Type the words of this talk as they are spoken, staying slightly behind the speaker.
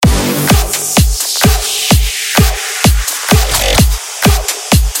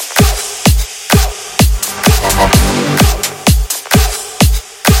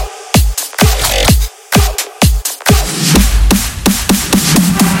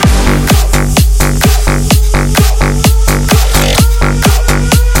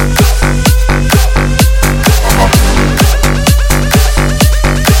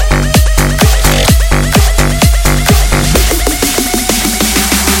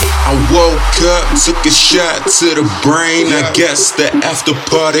woke up, took a shot to the brain. I guess the after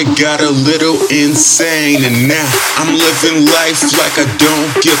party got a little insane. And now I'm living life like I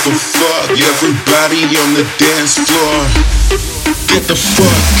don't give a fuck. Everybody on the dance floor, get the fuck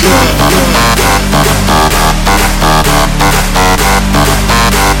up.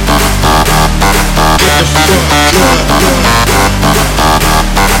 Get the fuck up.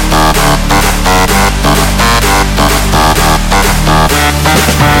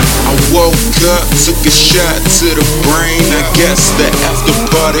 I woke up, took a shot to the brain. I guess the after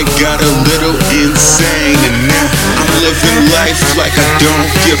party got a little insane. And now I'm living life like I don't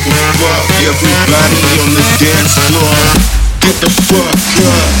give a fuck. Everybody on the dance floor, get the fuck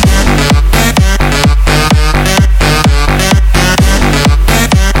up.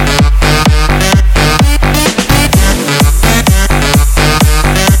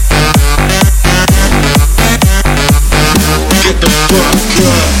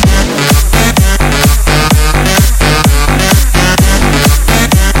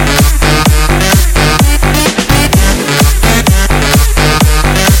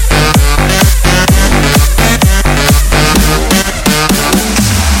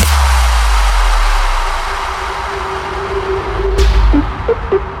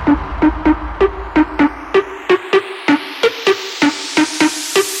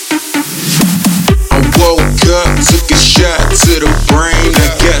 Took a shot to the brain. I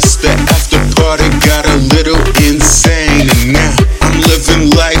guess the after party got a little insane. And now I'm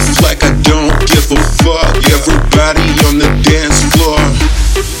living life like I don't give a fuck. Everybody on the dance floor,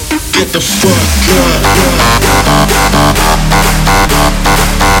 get the fuck up.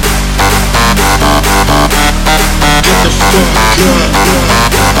 Get the fuck up.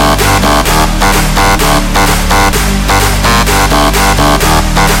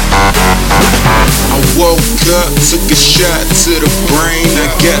 Woke up, took a shot to the brain. I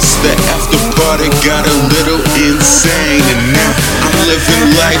guess the after party got a little insane. And now I'm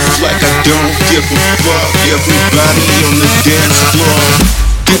living life like I don't give a fuck. Everybody on the dance floor,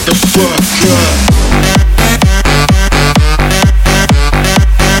 get the fuck up.